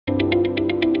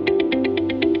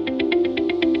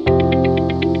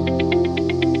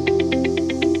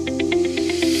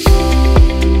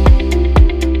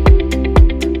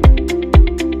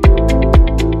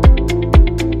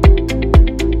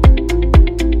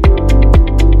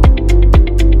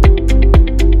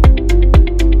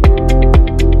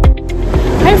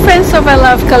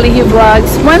love Kalihi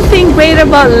vlogs. One thing great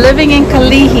about living in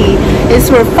Kalihi is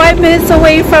we're 5 minutes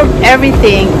away from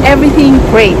everything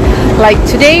great. Like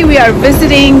today we are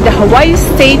visiting the Hawaii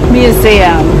State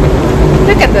Museum.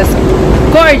 Look at this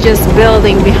gorgeous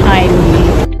building behind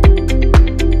me.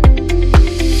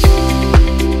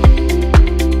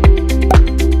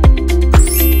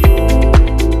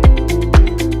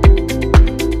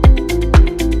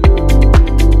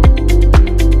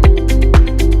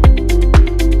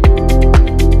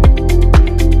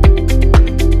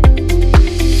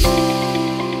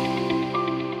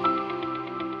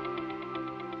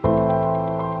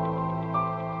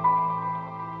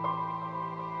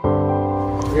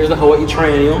 Here's the Hawai'i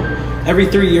Triennial. Every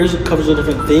 3 years it covers a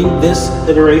different theme. This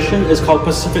iteration is called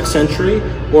Pacific Century,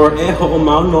 or E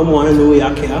Ho'omau no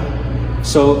Moananuiakea.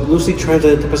 So loosely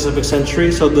translated to Pacific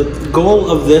Century. So the goal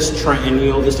of this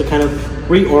triennial is to kind of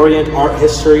reorient art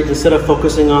history instead of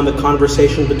focusing on the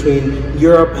conversation between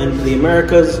Europe and the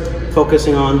Americas,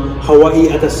 focusing on Hawaii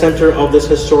at the center of this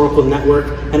historical network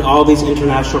and all these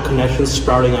international connections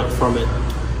sprouting out from it.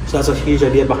 So that's a huge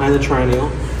idea behind the triennial.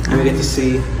 And we get to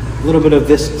see a little bit of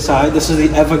this side. This is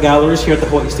the Eva Galleries here at the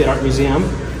Hawaii State Art Museum.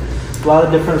 A lot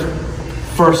of different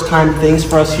first-time things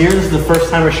for us here. This is the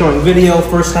first time we're showing video,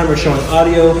 first time we're showing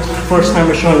audio, first time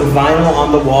we're showing vinyl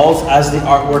on the walls as the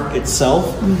artwork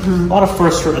itself. A lot of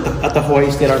firsts at the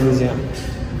Hawaii State Art Museum.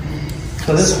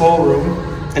 So this whole room,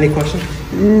 any questions?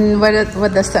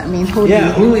 What does that mean? Huli?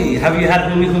 Yeah, huli. Have you had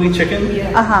huli chicken?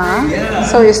 Yeah. Yeah.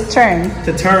 So it's turn.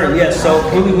 To turn, yes. So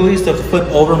huli is to flip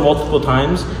over multiple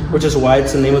times, which is why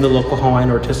it's the name of the local Hawaiian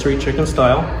rotisserie chicken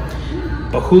style.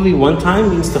 But huli one time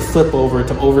means to flip over,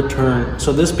 to overturn.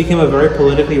 So this became a very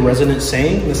politically resonant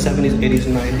saying in the 70s, 80s,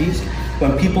 and 90s.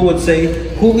 When people would say,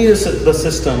 huli is the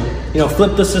system,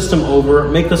 flip the system over,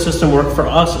 make the system work for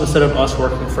us instead of us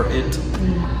working for it.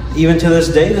 Even to this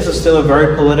day, this is still a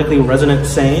very politically resonant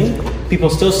saying. People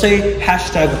still say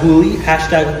 #huli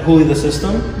the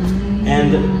system.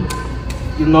 And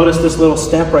you notice this little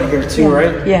stamp right here too,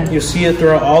 right? Yeah. You see it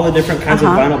throughout all the different kinds of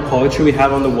vinyl poetry we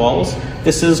have on the walls.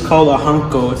 This is called a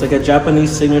hanko. It's like a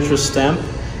Japanese signature stamp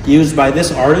used by this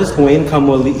artist, Wayne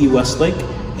Kamwali'i Westlake,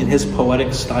 in his poetic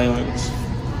stylings.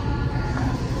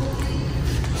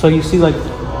 So you see like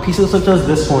pieces such as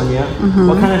this one, yeah?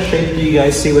 What kind of shape do you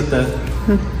guys see with the...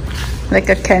 Like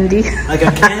a candy. Like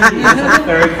a candy. That's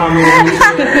very common.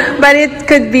 But it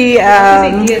could be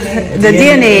the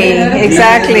DNA.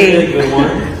 Exactly. Really good one.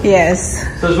 Yes.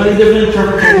 So there's many different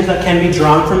interpretations that can be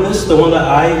drawn from this. The one that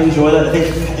I enjoy, that I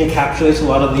think encapsulates a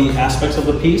lot of the aspects of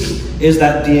the piece, is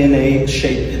that DNA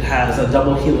shape it has, a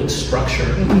double helix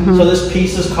structure. So this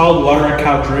piece is called Water a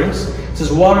Cow Drinks. It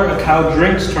says water a cow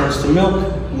drinks turns to milk,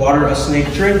 water a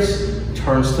snake drinks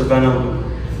turns to venom.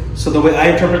 So the way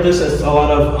I interpret this is a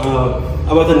lot of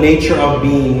about the nature of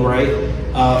being, right?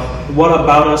 What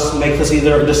about us makes us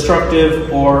either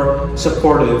destructive or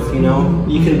supportive,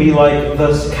 You can be like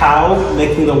the cow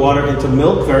making the water into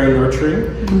milk, very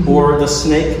nurturing, or the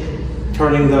snake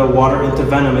turning the water into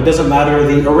venom. It doesn't matter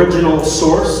the original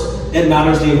source, it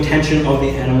matters the intention of the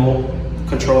animal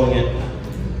controlling it.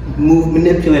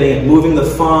 Manipulating it, moving the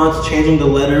font, changing the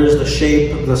letters, the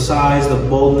shape, the size, the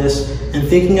boldness, and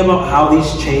thinking about how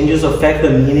these changes affect the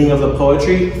meaning of the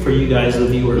poetry for you guys, the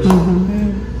viewers.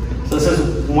 So this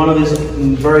is one of these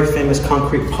very famous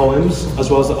concrete poems, as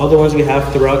well as the other ones we have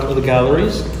throughout the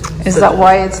galleries. Is that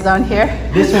why it's down here?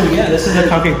 This one, yeah, this is a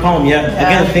concrete poem, yeah.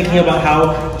 Again, thinking about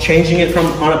how changing it from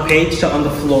on a page to on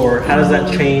the floor, how does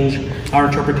that change our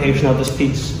interpretation of this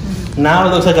piece? Now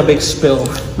it looks like a big spill,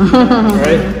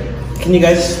 right? Do you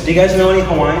guys know any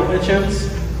Hawaiian by chance?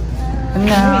 No.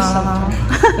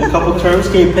 A couple terms.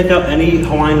 Can you pick up any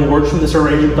Hawaiian words from this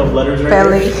arrangement of letters right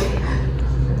Pele. here?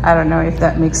 I don't know if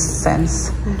that makes sense.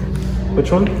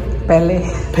 Which one? Pele.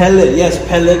 Pele, yes,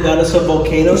 Pele, goddess of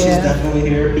volcanoes. She's definitely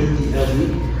here. P-E-L-E.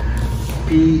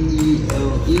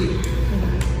 P-E-L-E.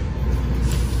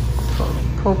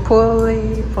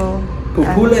 Pupule.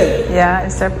 Pupule. Yeah,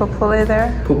 is there Pupule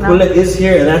there? Pupule is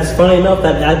here, and that's funny enough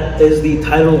that is the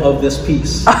title of this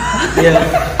piece. Yeah.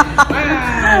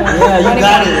 Yeah, you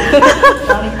got it.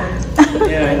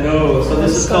 Yeah, I know. So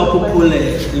this is called Pupule.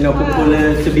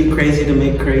 Pupule, to be crazy, to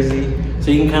make crazy. So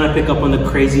you can kind of pick up on the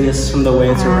craziness from the way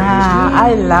it's arranged.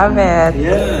 I love it.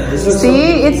 Yeah.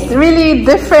 See, it's really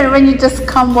different when you just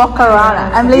come walk around.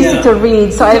 I'm lazy to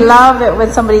read, so I love it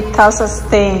when somebody tells us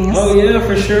things. Oh yeah,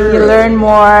 for sure. You learn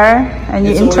more and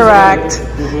you interact.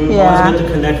 Yeah. Always good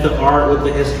to connect the art with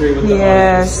the history, with the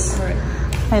artists.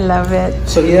 I love it.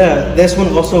 So yeah, this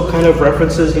one also kind of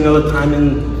references, the time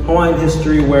in Hawaiian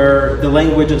history where the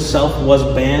language itself was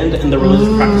banned and the religious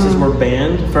practices were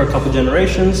banned for a couple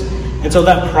generations. And so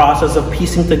that process of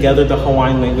piecing together the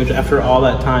Hawaiian language after all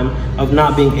that time of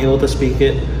not being able to speak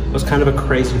it was kind of a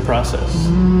crazy process.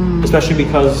 Especially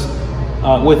because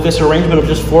with this arrangement of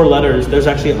just 4 letters, there's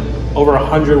actually over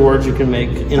 100 words you can make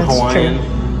in Hawaiian.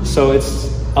 True. So it's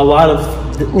a lot of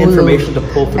information to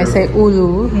pull through. I say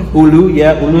ulu. Ulu,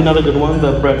 yeah, ulu, another good one,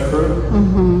 the breadfruit.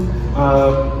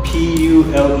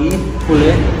 P-U-L-E,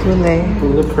 pule.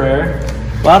 Pule, prayer.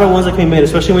 A lot of ones that can be made,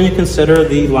 especially when you consider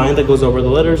the line that goes over the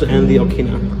letters and the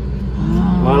okina. A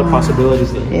lot of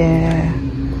possibilities there. Yeah.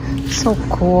 So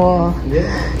cool. Yeah.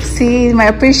 See, my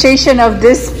appreciation of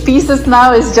these pieces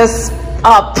now is just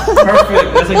up.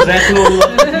 Perfect. That's exactly what we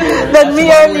love to hear. That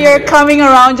me earlier coming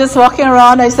around, just walking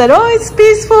around, I said, oh, it's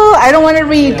peaceful. I don't want to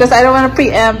read because I don't want to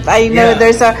preempt. I know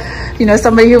there's a,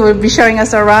 somebody who will be showing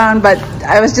us around, but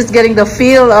I was just getting the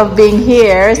feel of being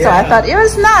here. So I thought it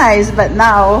was nice, but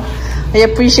now I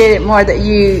appreciate it more that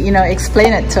you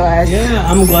explain it to us. Yeah,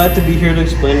 I'm glad to be here to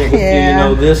explain it with you.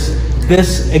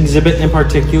 This exhibit in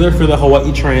particular for the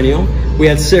Hawai'i Triennial, we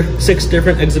had 6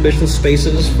 different exhibition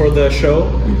spaces for the show,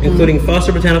 including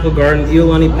Foster Botanical Garden,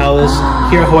 Iolani Palace,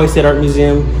 here at Hawaii State Art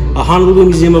Museum, Honolulu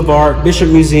Museum of Art, Bishop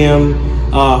Museum,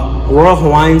 Royal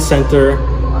Hawaiian Center.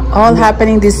 All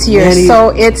happening this year, so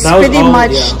it's pretty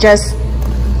much just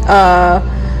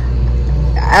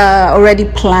already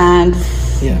planned.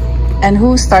 Yeah. And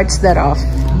who starts that off?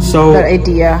 So that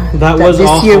idea that was this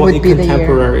all year Hawaii would be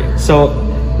contemporary. So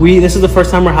this is the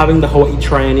first time we're having the Hawai'i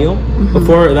Triennial.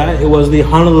 Before that, it was the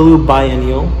Honolulu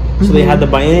Biennial. So they had the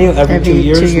biennial every 2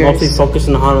 years, mostly focused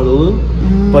in Honolulu.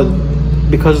 But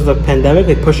because of the pandemic,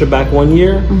 they pushed it back 1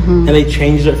 year, and they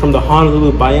changed it from the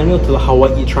Honolulu Biennial to the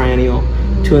Hawai'i Triennial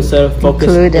to instead of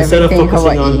focusing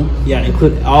Hawaii. on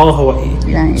include all Hawaii.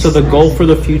 Nice, so the goal for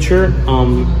the future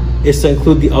is to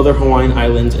include the other Hawaiian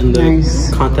islands in the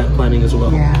content planning as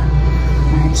well. Yeah.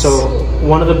 Nice. So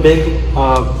one of the big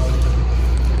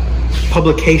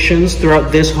publications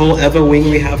throughout this whole EVA wing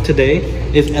we have today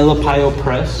is Elepaio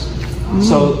Press.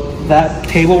 So that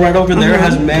table right over there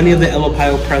has many of the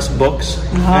Elepaio Press books,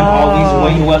 and all these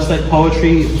Wayne Westlake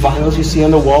poetry vinyls you see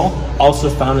on the wall also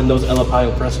found in those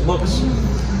Elepaio Press books.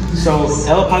 So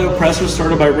Elepaio Press was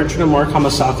started by Richard and Mark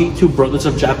Hamasaki, 2 brothers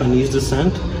of Japanese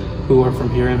descent who are from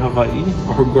here in Hawaii,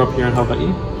 or who grew up here in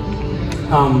Hawaii.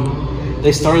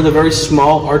 They started a very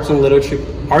small arts and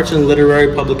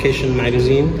literary publication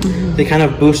magazine. They kind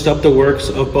of boost up the works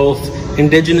of both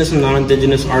indigenous and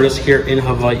non-indigenous artists here in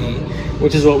Hawaii,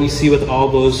 which is what we see with all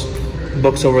those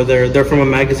books over there. They're from a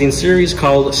magazine series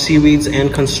called Seaweeds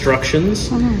and Constructions.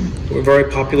 Were very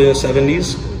popular in the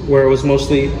 70s, where it was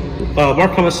mostly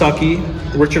Mark Hamasaki,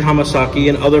 Richard Hamasaki,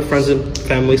 and other friends and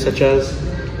family such as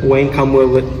Wayne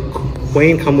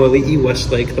Kamuali'i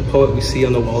Westlake, the poet we see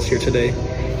on the walls here today.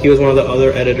 He was one of the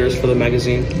other editors for the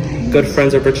magazine. Good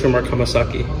friends of Richard and Mark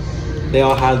Hamasaki. They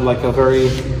all had like a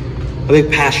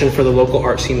big passion for the local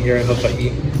art scene here in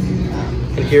Hawaii.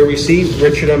 And here we see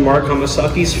Richard and Mark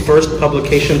Hamasaki's first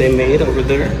publication they made over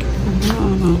there.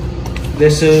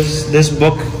 This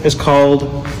book is called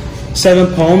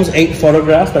 7 Poems, 8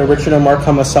 Photographs by Richard and Mark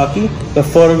Hamasaki. The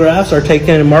photographs are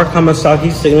taken in Mark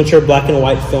Hamasaki's signature black and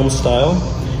white film style.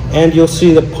 And you'll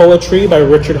see the poetry by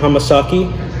Richard Hamasaki,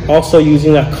 also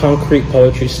using that concrete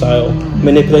poetry style,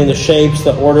 manipulating the shapes,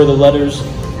 the order, the letters,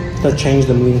 to change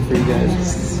the meaning for you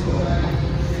guys.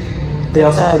 They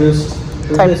also produced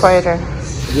typewriter.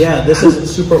 This is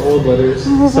super old letters.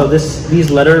 So these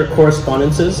letter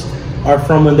correspondences are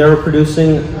from when they were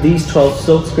producing these 12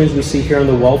 silk screens we see here on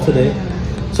the wall today.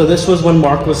 So this was when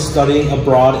Mark was studying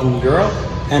abroad in Europe,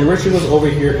 and Richard was over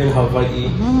here in Hawaii.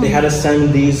 They had to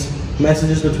send these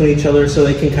messages between each other so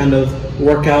they can kind of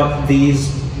work out these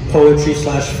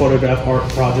poetry/photograph art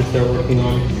projects they're working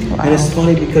on. And it's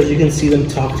funny because you can see them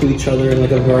talk to each other in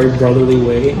like a very brotherly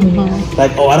way.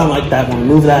 Like, oh, I don't like that one,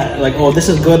 move that. Like, oh, this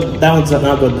is good, that one's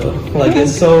not good though. Like,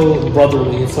 it's so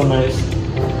brotherly, it's so nice.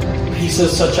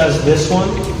 Pieces such as this one.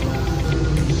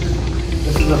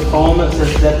 This is a poem that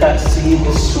says that seed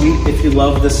is sweet if you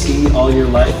love the sea all your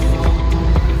life.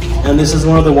 And this is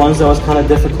one of the ones that was kind of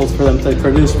difficult for them to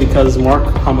produce because Mark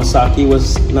Hamasaki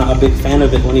was not a big fan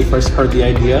of it when he first heard the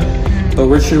idea. But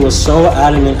Richard was so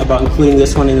adamant about including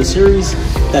this one in the series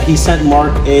that he sent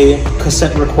Mark a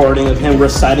cassette recording of him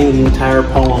reciting the entire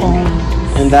poem.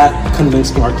 And that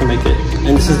convinced Mark to make it.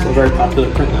 And this is a very popular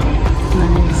print now.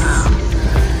 Nice.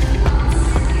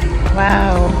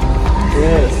 Wow.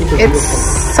 Yeah, it's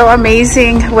so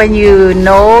amazing when you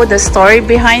know the story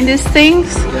behind these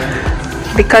things.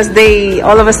 Because they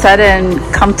all of a sudden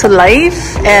come to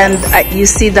life, and you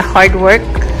see the hard work,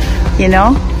 you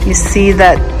see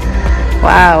that,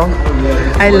 wow,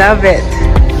 I love it.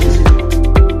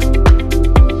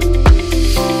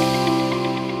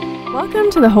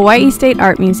 Welcome to the Hawaii State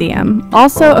Art Museum,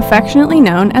 also affectionately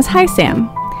known as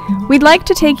HISAM. We'd like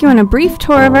to take you on a brief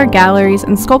tour of our galleries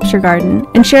and sculpture garden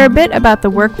and share a bit about the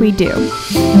work we do.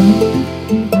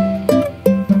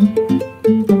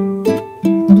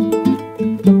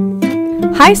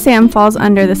 HISAM falls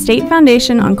under the State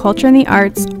Foundation on Culture and the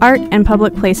Arts, Art and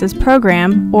Public Places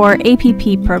Program, or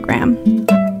APP program.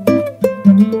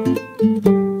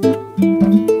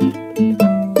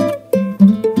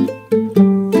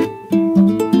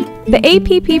 The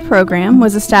APP program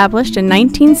was established in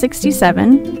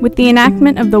 1967 with the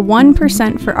enactment of the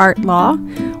 1% for Art law,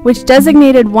 which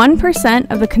designated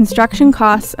 1% of the construction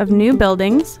costs of new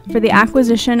buildings for the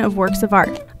acquisition of works of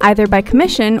art, either by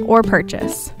commission or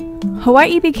purchase.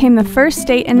 Hawaii became the first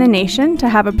state in the nation to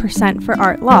have a percent for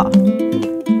art law.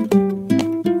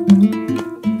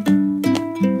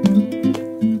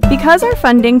 Because our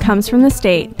funding comes from the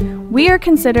state, we are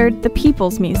considered the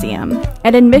People's Museum,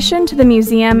 and admission to the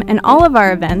museum and all of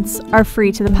our events are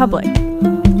free to the public.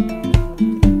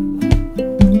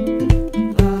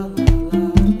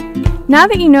 Now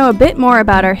that you know a bit more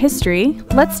about our history,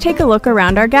 let's take a look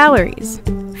around our galleries.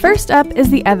 First up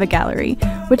is the Eva Gallery,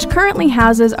 which currently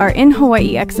houses our In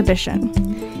Hawaii exhibition.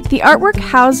 The artwork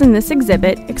housed in this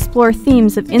exhibit explore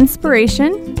themes of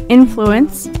inspiration,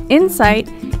 influence, insight,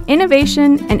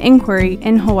 innovation, and inquiry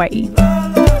in Hawaii.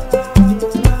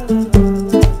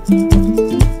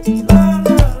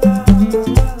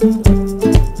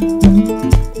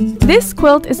 This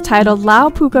quilt is titled Lau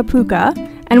Puka Puka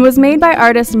and was made by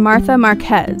artist Martha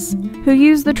Marquez, who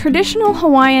used the traditional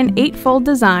Hawaiian 8-fold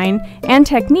design and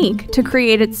technique to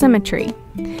create its symmetry.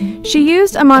 She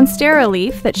used a monstera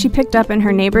leaf that she picked up in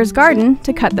her neighbor's garden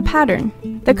to cut the pattern.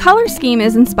 The color scheme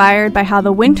is inspired by how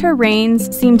the winter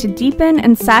rains seem to deepen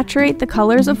and saturate the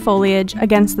colors of foliage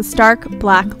against the stark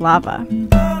black lava.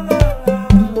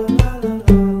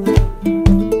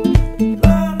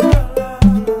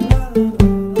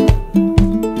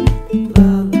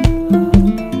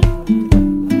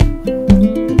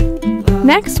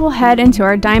 Next, we'll head into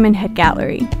our Diamond Head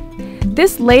Gallery.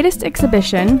 This latest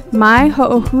exhibition, Mai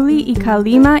Ho'ohuli I Ka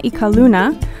Lima I Ka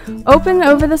Luna, opened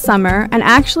over the summer and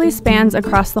actually spans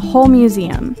across the whole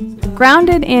museum.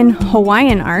 Grounded in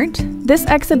Hawaiian art, this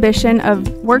exhibition of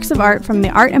works of art from the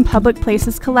Art and Public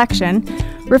Places collection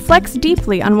reflects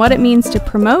deeply on what it means to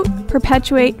promote,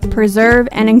 perpetuate, preserve,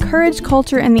 and encourage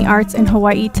culture and the arts in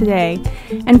Hawaii today,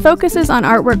 and focuses on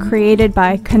artwork created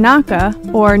by Kanaka,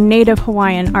 or Native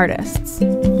Hawaiian artists.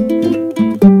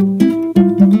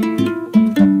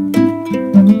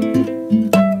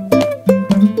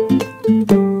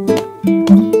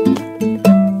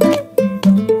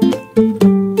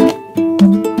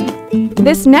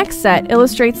 This next set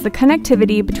illustrates the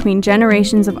connectivity between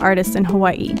generations of artists in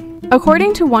Hawaii.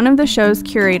 According to one of the show's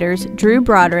curators, Drew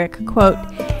Broderick, quote,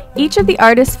 "Each of the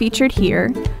artists featured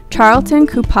here, Charlton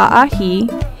Kupa'ahi,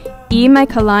 I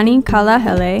Maikalani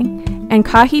Kalahele, and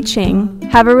Kahi Ching,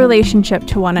 have a relationship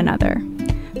to one another.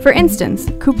 For instance,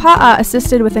 Kupa'a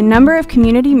assisted with a number of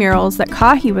community murals that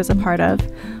Kahi was a part of,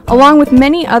 along with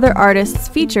many other artists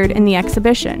featured in the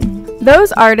exhibition.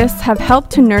 Those artists have helped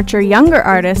to nurture younger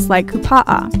artists like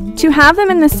Kupa'a. To have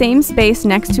them in the same space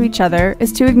next to each other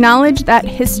is to acknowledge that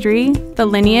history, the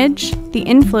lineage, the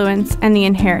influence, and the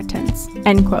inheritance."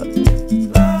 End quote.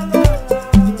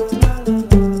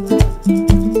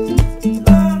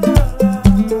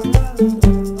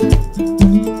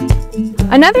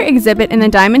 Another exhibit in the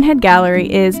Diamond Head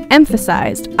Gallery is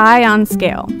Emphasized, Eye on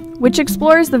Scale, which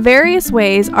explores the various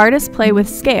ways artists play with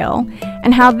scale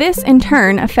and how this in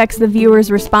turn affects the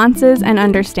viewer's responses and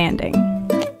understanding.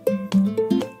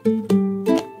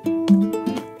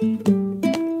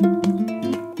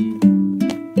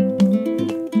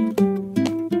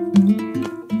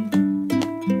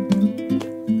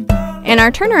 In our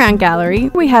turnaround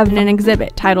gallery, we have an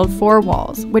exhibit titled 4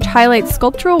 Walls, which highlights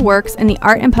sculptural works in the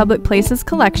Art and Public Places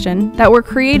collection that were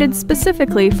created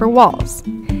specifically for walls.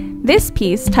 This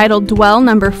piece, titled Dwell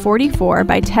Number 44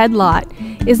 by Ted Lott,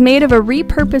 is made of a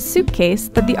repurposed suitcase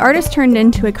that the artist turned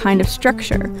into a kind of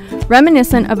structure,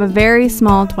 reminiscent of a very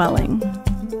small dwelling.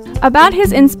 About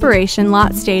his inspiration,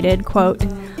 Lott stated, quote,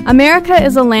 "America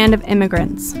is a land of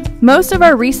immigrants. Most of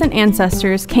our recent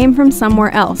ancestors came from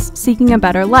somewhere else, seeking a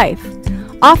better life,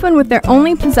 often with their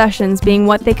only possessions being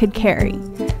what they could carry,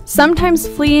 sometimes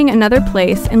fleeing another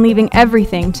place and leaving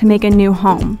everything to make a new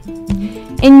home.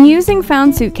 In using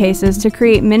found suitcases to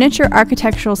create miniature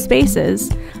architectural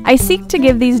spaces, I seek to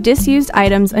give these disused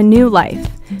items a new life,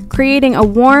 creating a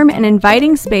warm and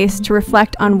inviting space to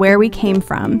reflect on where we came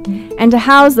from, and to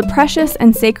house the precious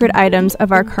and sacred items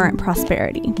of our current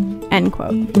prosperity." End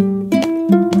quote.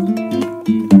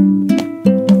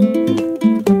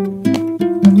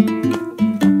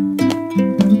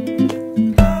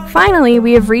 Finally,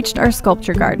 we have reached our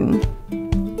sculpture garden.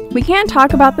 We can't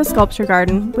talk about the sculpture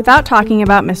garden without talking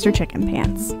about Mr. Chicken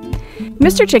Pants.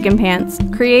 Mr. Chicken Pants,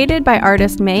 created by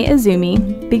artist Mai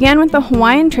Izumi, began with the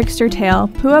Hawaiian trickster tale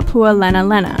Pua Pua Lena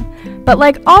Lena, but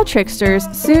like all tricksters,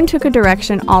 soon took a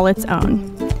direction all its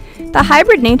own. The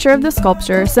hybrid nature of the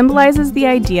sculpture symbolizes the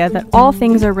idea that all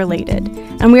things are related,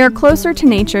 and we are closer to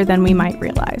nature than we might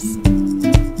realize.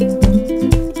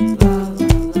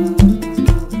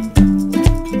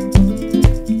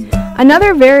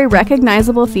 Another very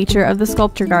recognizable feature of the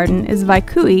sculpture garden is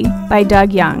Vaikui by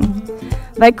Doug Young.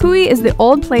 Vaikui is the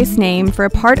old place name for a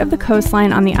part of the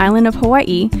coastline on the island of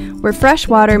Hawaii where fresh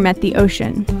water met the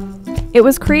ocean. It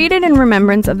was created in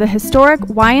remembrance of the historic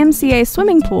YMCA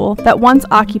swimming pool that once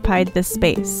occupied this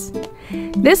space.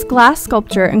 This glass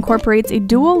sculpture incorporates a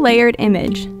dual-layered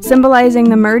image symbolizing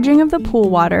the merging of the pool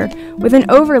water with an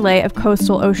overlay of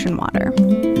coastal ocean water.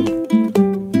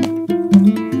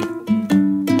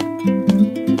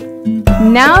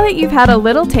 Now that you've had a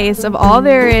little taste of all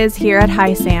there is here at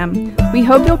HISAM, we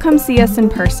hope you'll come see us in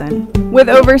person. With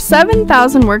over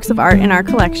 7,000 works of art in our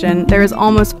collection, there is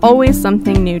almost always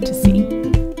something new to see.